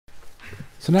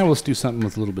So now let's do something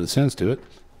with a little bit of sense to it.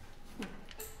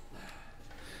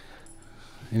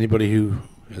 Anybody who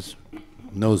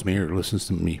knows me or listens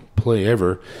to me play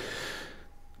ever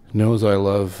knows I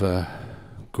love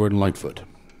Gordon Lightfoot.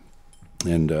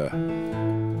 And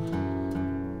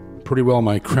pretty well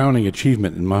my crowning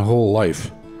achievement in my whole life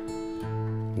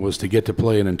was to get to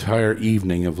play an entire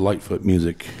evening of Lightfoot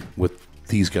music with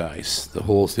these guys, the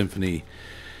whole symphony.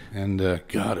 And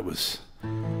God, it was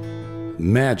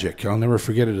magic. I'll never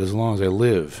forget it as long as I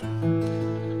live.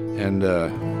 And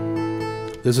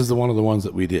this is one of the ones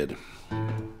that we did.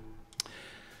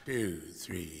 2,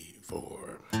 3, 4.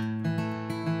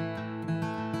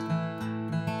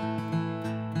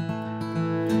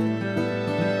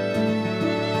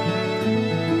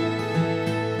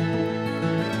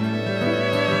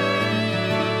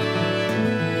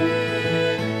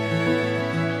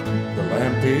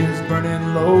 Is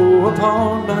burning low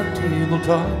upon my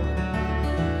tabletop.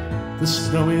 The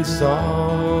snow is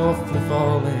softly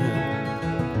falling.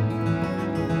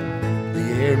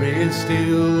 The air is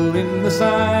still in the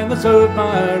silence of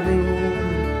my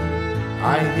room.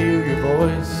 I hear your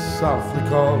voice softly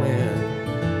calling.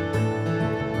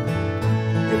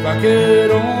 If I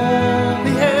could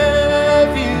only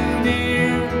have you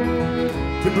near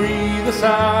to breathe a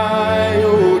sigh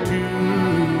or two,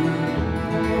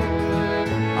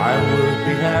 I would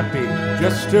be happy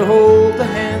just to hold the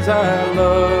hands I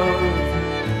love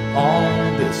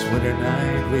on this winter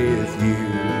night with you.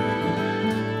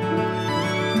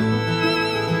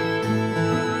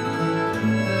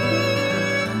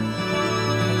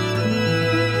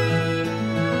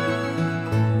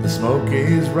 The smoke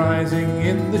is rising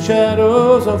in the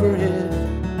shadows overhead.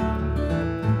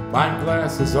 My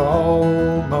glass is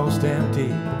almost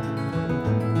empty.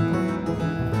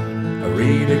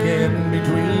 Read again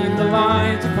between the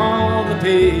lines upon the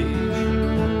page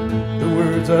the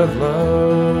words of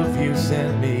love you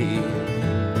sent me.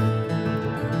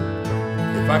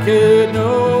 If I could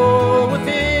know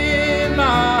within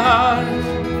my heart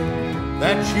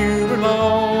that you were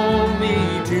lonely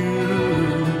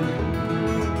too,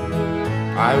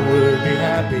 I would be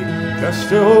happy just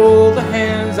to hold the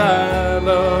hands I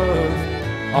love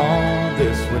on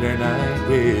this winter night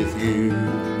with you.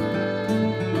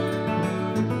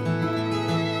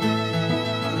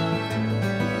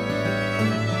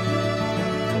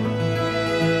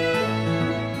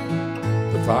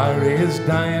 The fire is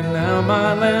dying now,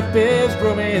 my lamp is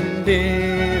growing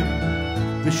dim.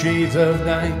 The shades of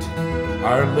night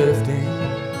are lifting.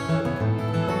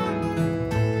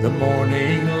 The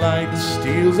morning light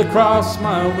steals across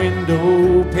my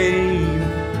window pane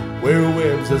where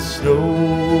webs of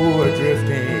snow are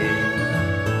drifting.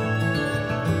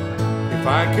 If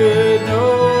I could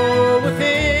know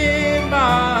within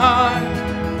my heart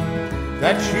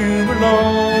that you were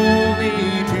lonely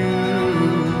too,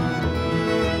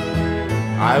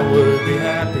 I would be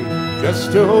happy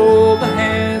just to hold the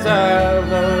hands I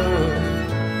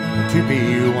love, to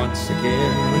be once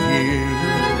again with you,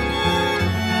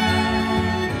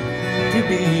 to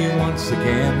be once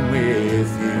again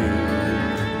with you.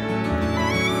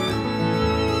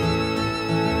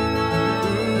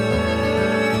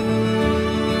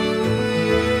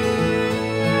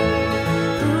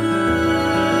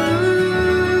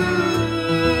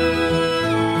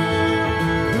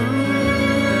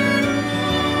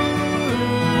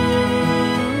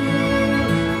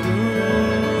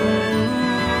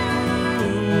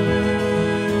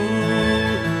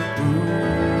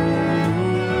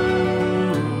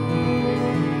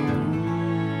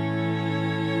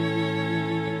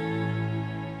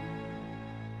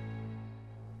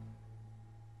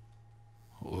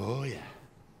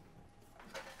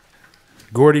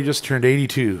 Gordy just turned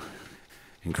 82.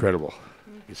 Incredible.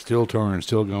 He's still touring,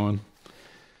 still going.